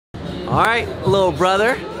All right, little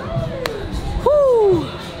brother. Whoo!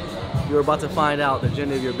 You're about to find out the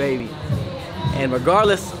gender of your baby. And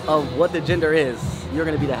regardless of what the gender is, you're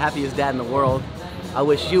gonna be the happiest dad in the world. I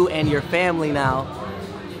wish you and your family now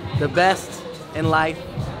the best in life.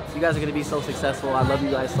 You guys are gonna be so successful. I love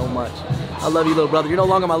you guys so much. I love you, little brother. You're no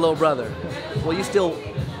longer my little brother. Well, you still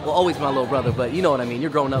will always be my little brother, but you know what I mean.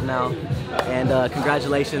 You're grown up now. And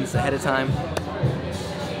congratulations ahead of time.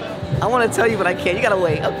 I wanna tell you, but I can't. You gotta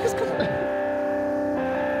wait. Oh, just come on.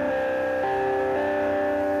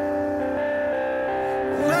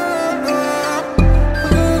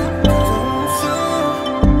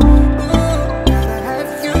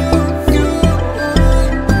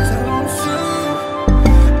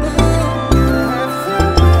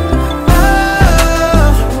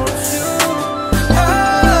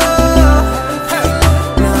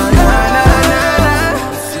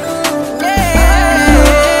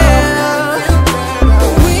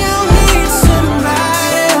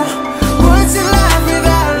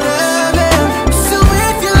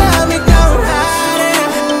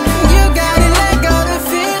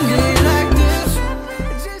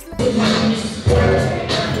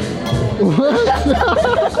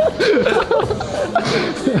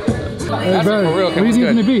 Hey, bro, for real, what do you think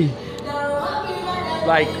it's gonna be?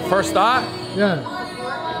 Like, first thought? Yeah.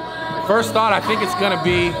 First thought, I think it's gonna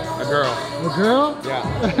be a girl. A girl? Yeah.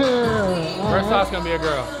 First thought's gonna be a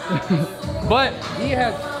girl. But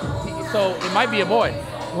so it might be a boy.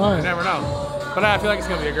 Why? You never know. But I feel like it's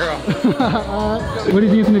gonna be a girl. What do you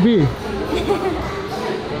think it's gonna be?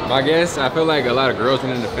 I guess I feel like a lot of girls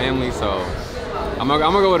went in the family, so I'm gonna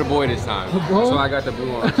go with a boy this time. So I got the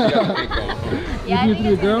blue one. She got the pink one. Yeah, you think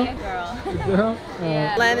it's gonna be a girl? A girl?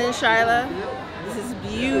 Yeah. Landon and Shyla, this is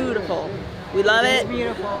beautiful. We love it.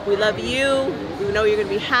 Beautiful. We love you. We know you're gonna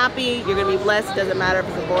be happy. You're gonna be blessed. Doesn't matter if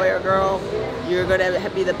it's a boy or a girl. You're gonna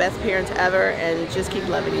be the best parents ever, and just keep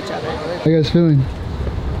loving each other. How you guys feeling?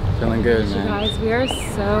 Feeling good, man. You guys, we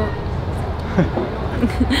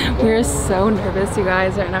are so nervous, you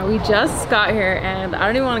guys, right now. We just got here, and I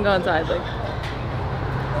don't even want to go inside. Like,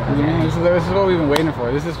 Yeah, this is what we've been waiting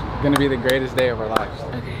for. This is gonna be the greatest day of our lives.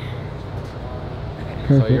 okay.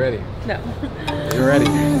 So you ready? No. You're ready.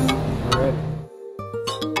 We're ready.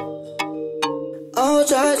 Oh,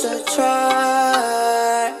 try.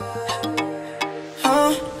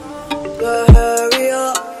 Huh? But hurry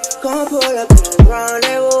up. Gonna pull up in a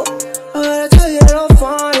rendezvous. I gotta tell you that I'm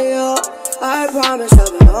funny, yo. I promise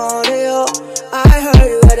I'll be on it, yo. I heard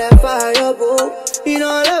you had that fire, boo. You know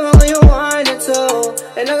I love it when you whine it too.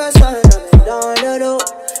 And I got something I've been dying to do.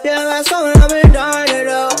 Yeah, I got something I've been dying to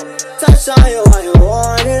do. Touch on you while you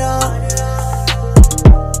want it all.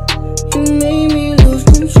 You made me lose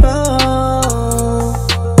control.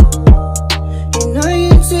 You know you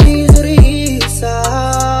tease to the east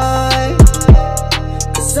side.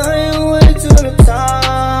 Cause I ain't way too many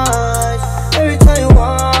times. Every time you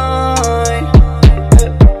whine,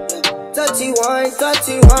 dirty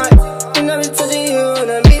wine. And I've been touching you in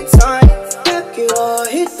the meantime. Back it all,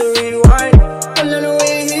 hit the rewind. I love the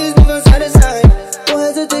way it hits, never satisfied. Don't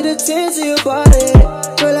hesitate to tend to your body.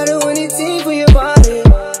 Girl, I do anything for your body.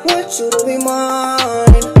 Want you to be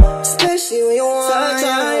mine, especially when you want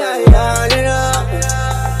it up.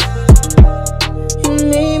 You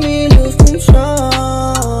made me lose control.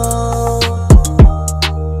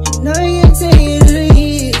 Now you take it to the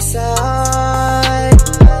east side.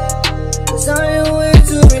 Cause I ain't way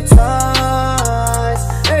too many times.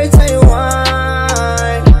 Every time you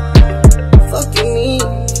whine, fuck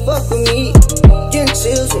with me, getting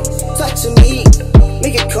chills with, touching me,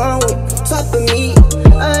 make it come with, top of me.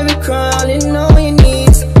 I've been crawling on your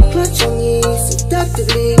knees, clutch your knees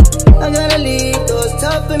seductively. I gotta leave those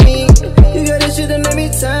top of me. You gotta shit that make me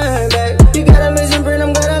turn back. You got a mission brain,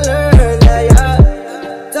 I'm gonna learn that,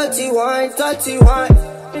 yeah. Dirty wine,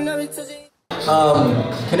 and I've been touching.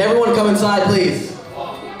 Can everyone come inside, please?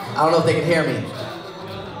 I don't know if they can hear me.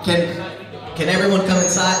 Can everyone come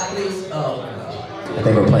inside, please? Oh, I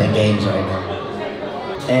think we're playing games right now.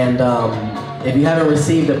 And if you haven't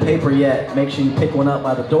received a paper yet, make sure you pick one up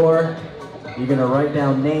by the door. You're gonna write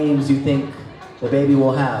down names you think the baby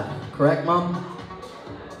will have. Correct, Mom?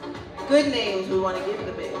 Good names we want to give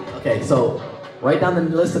the baby. Okay, so write down the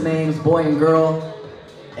list of names, boy and girl,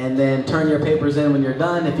 and then turn your papers in when you're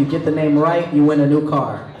done. If you get the name right, you win a new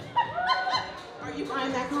car. Are you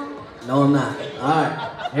buying that car? No, I'm not. All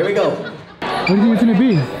right, here we go. What do you think it's gonna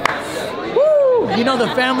be? Woo! You know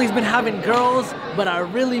the family's been having girls but I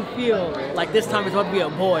really feel like this time it's going to be a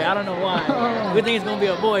boy. I don't know why. We think it's going to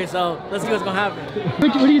be a boy, so let's see what's going to happen.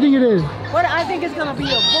 What do you think it is? What I think it's gonna be a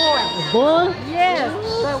boy. A boy? Yes,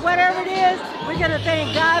 but whatever it is, we're gonna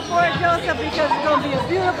thank God for it, Joseph, because it's gonna be a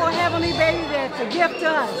beautiful heavenly baby that's a gift to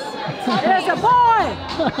us. It's a boy.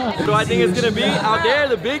 What do I think it's gonna be out there?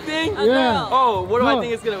 The big thing? Yeah. Oh, what do I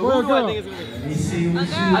think it's gonna? Who do I think it's gonna be? I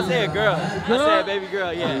say a girl. I say a baby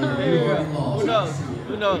girl. Yeah, baby girl. Who knows?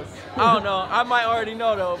 Who knows? I don't know. I might already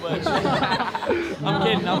know though, but I'm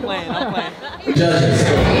kidding. I'm playing. Judges,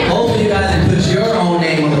 hopefully you guys can put your own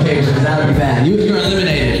name on the paper because that would be bad. You're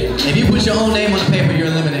eliminated. If you put your own name on the paper, you're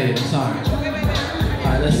eliminated. I'm sorry. All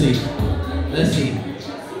right, let's see. Let's see.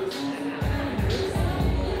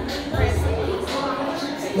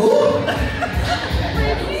 Ooh.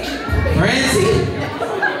 Francie.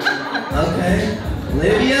 Okay.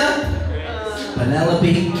 Olivia.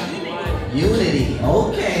 Penelope. Unity.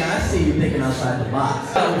 Okay, I see you thinking outside the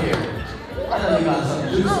box. Over here. I know you got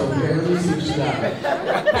something loose over here. Let me see what you got.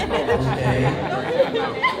 Okay.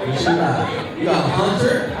 What you got? You got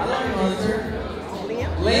Hunter. I like Hunter.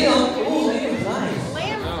 Liam. Ooh, Liam's nice.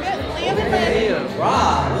 Liam's good. Liam is good.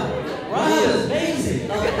 Rob. Rob is amazing.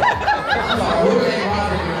 I'm sorry. We're name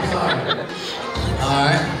Rob here. I'm sorry. All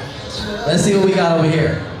right. Let's see what we got over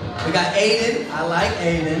here. We got Aiden. I like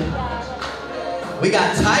Aiden. We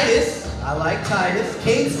got Titus. I like Titus.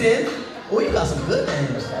 Kingston. Oh, you got some good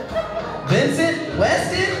names. Vincent.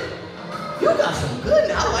 Weston. You got some good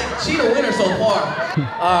names. I like she the winner so far.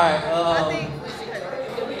 Alright.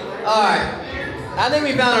 Alright. I think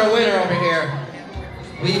we found our winner over here.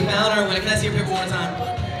 We found our winner. Can I see your paper one more time?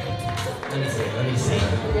 Let me see. Let me see.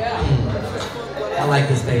 I like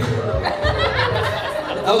this paper.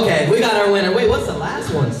 Okay, we got our winner. Wait, what's the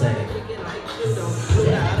last one say?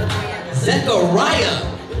 Zechariah.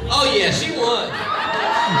 Oh yeah, she won.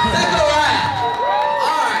 Zechariah.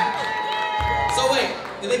 All right. So wait,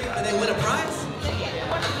 did they win a prize?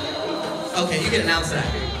 Okay, you can announce that.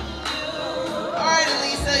 All right,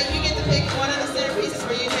 Elisa, you get to pick one of the centerpieces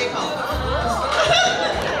for you to take home.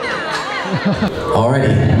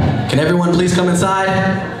 Alrighty. Can everyone please come inside?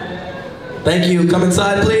 Thank you. Come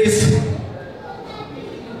inside, please.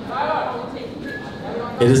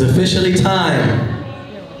 It is officially time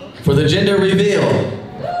for the gender reveal.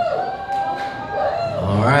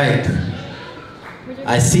 All right.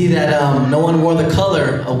 I see that no one wore the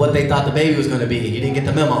color of what they thought the baby was going to be. You didn't get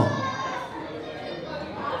the memo.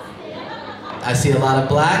 I see a lot of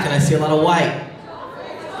black and I see a lot of white.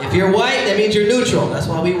 If you're white, that means you're neutral. That's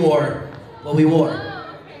why we wore what we wore.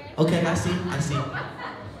 Okay, I see.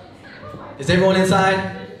 Is everyone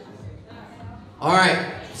inside? All right.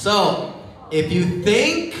 So, if you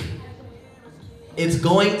think it's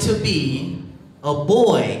going to be a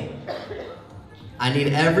boy, I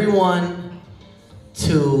need everyone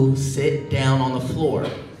to sit down on the floor. No,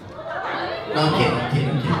 I'm kidding.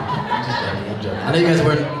 I'm joking. I know you guys are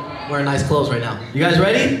wearing nice clothes right now. You guys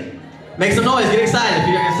ready? Make some noise, get excited if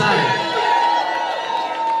you're excited.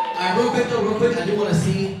 All right, real quick, I do want to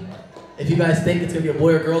see if you guys think it's gonna be a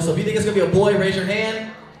boy or girl. So if you think it's gonna be a boy, raise your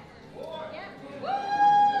hand.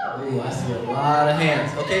 Ooh, I see a lot of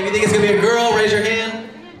hands. Okay, if you think it's gonna be a girl, raise your hand.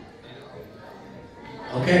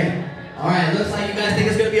 Okay. All right, it looks like you guys think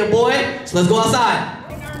it's gonna be a boy, so let's go outside.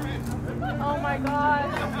 Oh my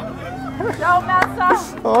God. Don't mess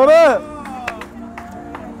up. Hold up.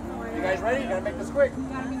 You guys ready? You gotta make this quick.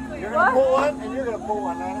 You're gonna pull one, and you're gonna pull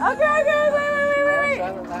one. Okay, wait.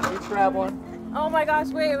 Each grab one. Oh my gosh,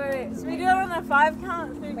 wait. So we do it on a 5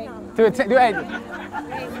 count, 3 count? Do it.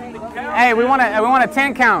 Hey, we want a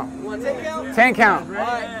 10 count. You want 10 count? 10 count. All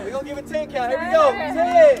right, we're gonna give it 10 count. Here we go. 10,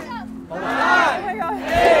 9,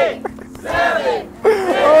 8, 7.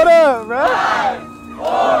 Hold up, bro. 5,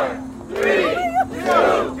 4, 3,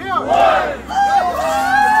 2, 1.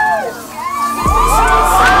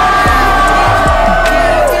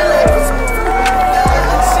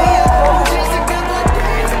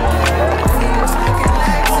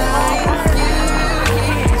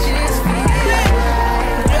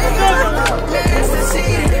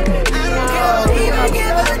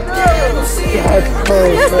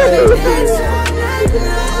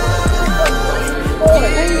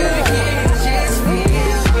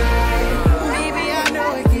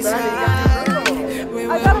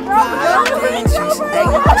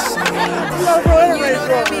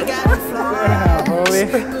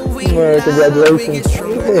 That's cool, congratulations.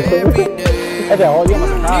 Okay, hold you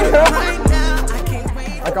almost cried.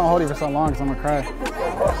 I can't hold you for so long because I'm gonna cry.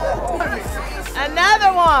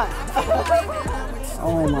 Another one.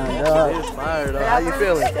 Oh my God. It's fired up. How you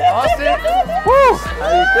feeling? Austin? Woo!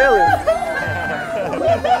 How you feeling?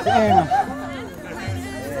 Damn.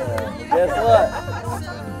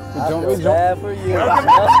 Bad for you.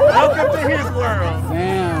 Welcome to his world.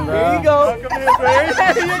 Damn, bro. Here you go. Welcome to his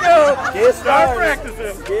world. Here you go. Get Start started.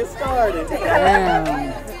 practicing. Get started. Damn.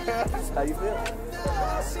 How you feel?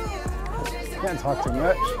 Can't talk too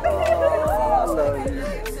much. Oh, I love you.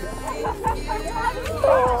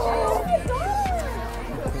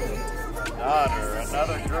 Daughter,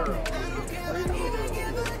 another girl.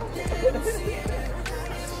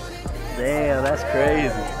 Damn, that's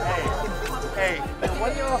crazy. Hey,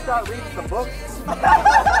 when you all start reading some books?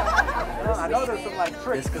 I know there's some like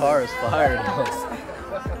tricks. This car is fired. Oh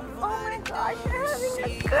my gosh, you're having a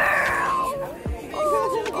girl.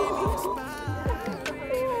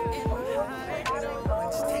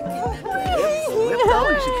 Whipped out,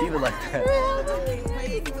 you should keep it like that.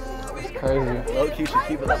 It's crazy. Low-key should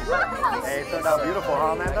keep it like that. Hey, it turned out beautiful,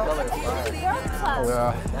 huh, man? That color is fire. Oh,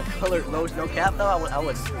 yeah. That color, no cap though,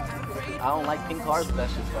 I don't like pink cars, but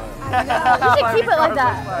that's just fine. You should keep it like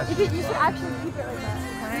that. You should actually keep it like that.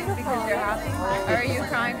 Crying because you're happy? Or are you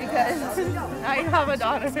crying because now you have a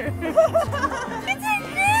daughter? Let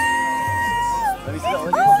me see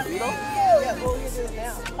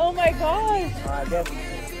that. Oh my gosh. Alright, guess.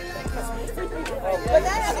 But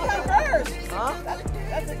that has to come first. Huh?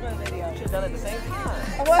 That's a good video. You should have done it at the same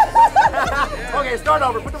time. Okay, start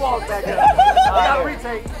over. Put the walls back up. I got a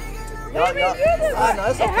retake. No,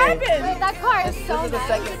 it's okay. Wait, that car is so This is the nice.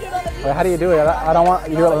 second. Wait, how do you do it? I don't want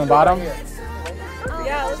you do it on the bottom.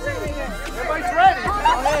 Yeah, let's do it right here. Everybody's ready. Go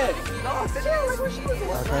ahead.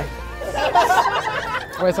 Okay.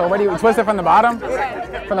 Wait, so what do you twist it from the bottom?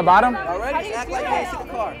 From the bottom? Alright, just act like you didn't see the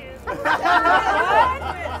car.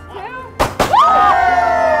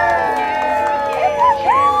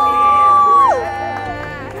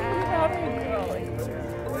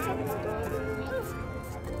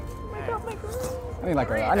 I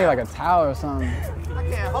need like a towel or something. I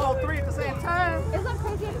can't hold three at the same time. Isn't that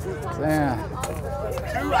crazy? It's two sons. Damn.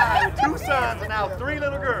 Two sons and now three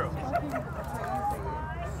little girls.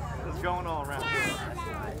 What's going on around here?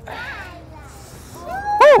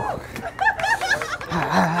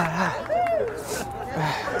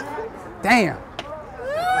 Damn.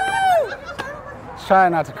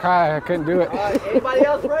 Trying not to cry. I couldn't do it. Alright, anybody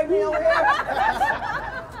else pregnant over here?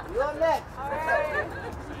 You up next.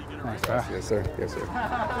 Thanks, bro. Yes, sir. Yes, sir.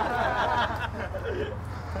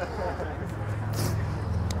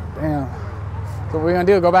 Damn. So what we gonna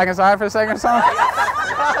do? Go back inside for a second or something?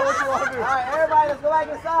 What you want to do? Alright, everybody, let's go back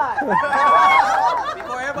inside.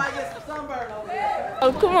 Before everybody gets the sunburn over here.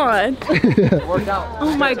 Oh, come on. It worked out.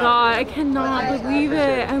 Oh my god, I cannot believe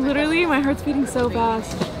it. I literally, my heart's beating so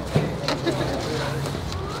fast.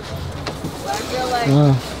 I feel like,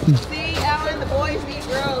 see, Alan, the boys need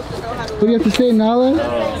girls to know how to What do you have to say, Nala?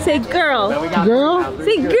 Say girl. Girl?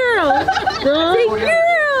 Say girl. Girl? Say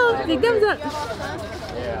girl. Say thumbs up.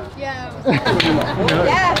 Yes.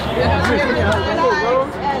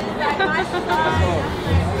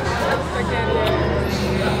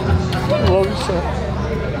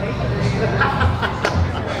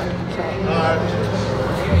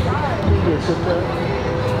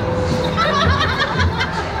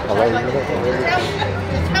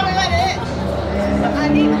 Tell me what it is. I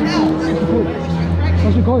need to know.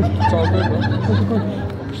 What's your course? It's all good, bro.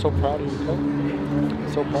 I'm so proud of you, Cole.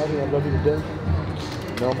 So proud of you. I love you to death.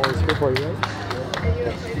 You know I'm always here for you, right?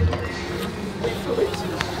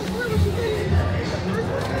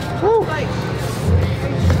 Woo!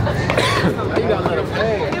 You gotta let him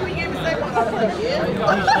pay.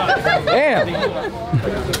 Damn!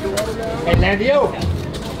 Hey, Landio.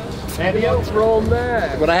 Landio. What's wrong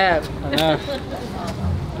there? What I have.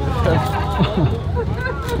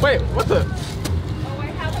 Wait, what the?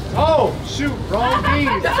 Oh shoot, wrong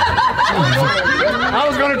keys.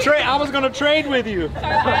 I was gonna trade with you.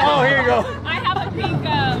 Oh, here you go. I have a pink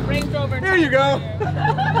Range Rover. Here you go.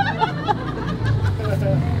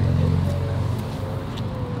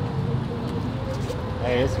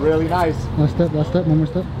 Hey, it's really nice. Last step, one more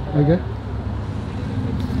step. There you go.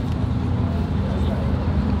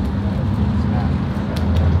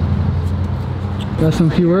 Got some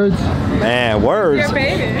few words? Man, words. Your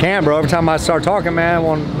baby. Can't, bro. Every time I start talking, man,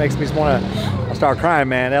 makes me want to. I start crying,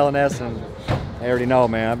 man. L&S, and they already know,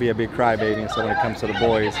 man. I'll be a big crybaby. And so when it comes to the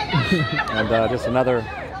boys, and just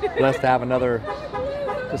blessed to have another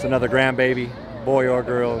grandbaby, boy or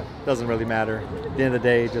girl, doesn't really matter. At the end of the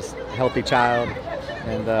day, just a healthy child,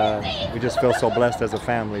 and we just feel so blessed as a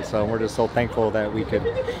family. So we're just so thankful that we could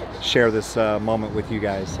share this moment with you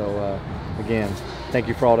guys. So again, thank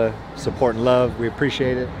you for all the support and love. We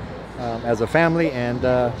appreciate it as a family, and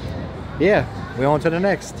yeah, we're on to the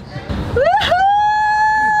next.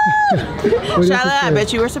 Shyla, I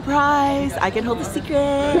bet you were surprised. I can hold the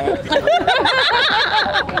secret.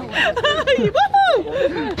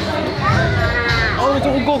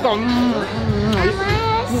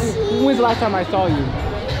 When's the last time I saw you?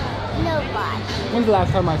 Nobody. When's the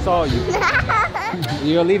last time I saw you?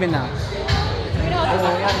 You're leaving now.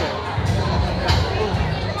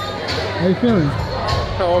 How you feeling?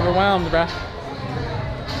 I feel overwhelmed, bruh. I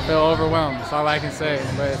feel overwhelmed. That's all I can say.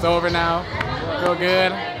 But it's over now. I feel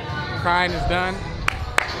good. Crying is done.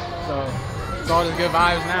 So it's all just good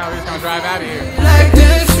vibes now. We're just gonna drive out of here. Like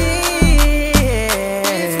this,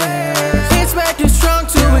 it's way too strong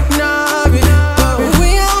to ignore it. But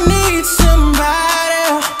we all need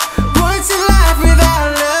somebody once in life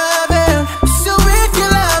without loving. So if you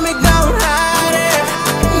love me, don't hide it.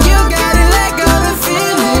 You gotta let go the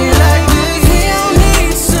feeling like this. We all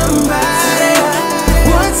need somebody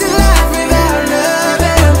once in life without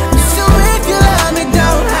loving. So if you love me,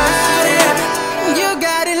 don't hide it. You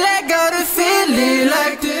gotta let go the feeling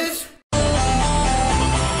like this.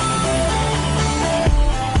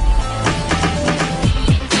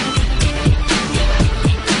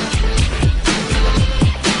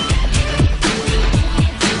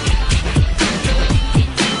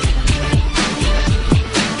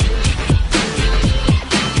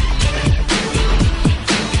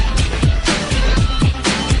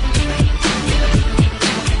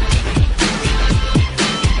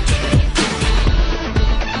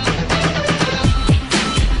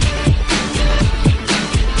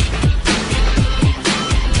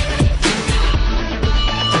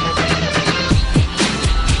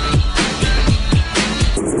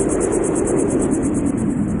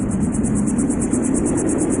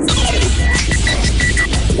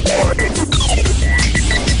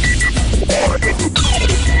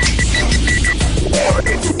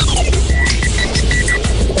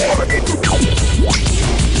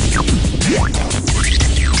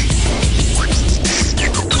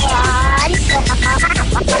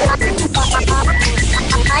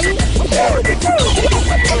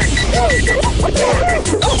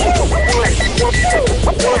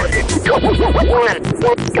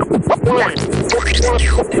 One.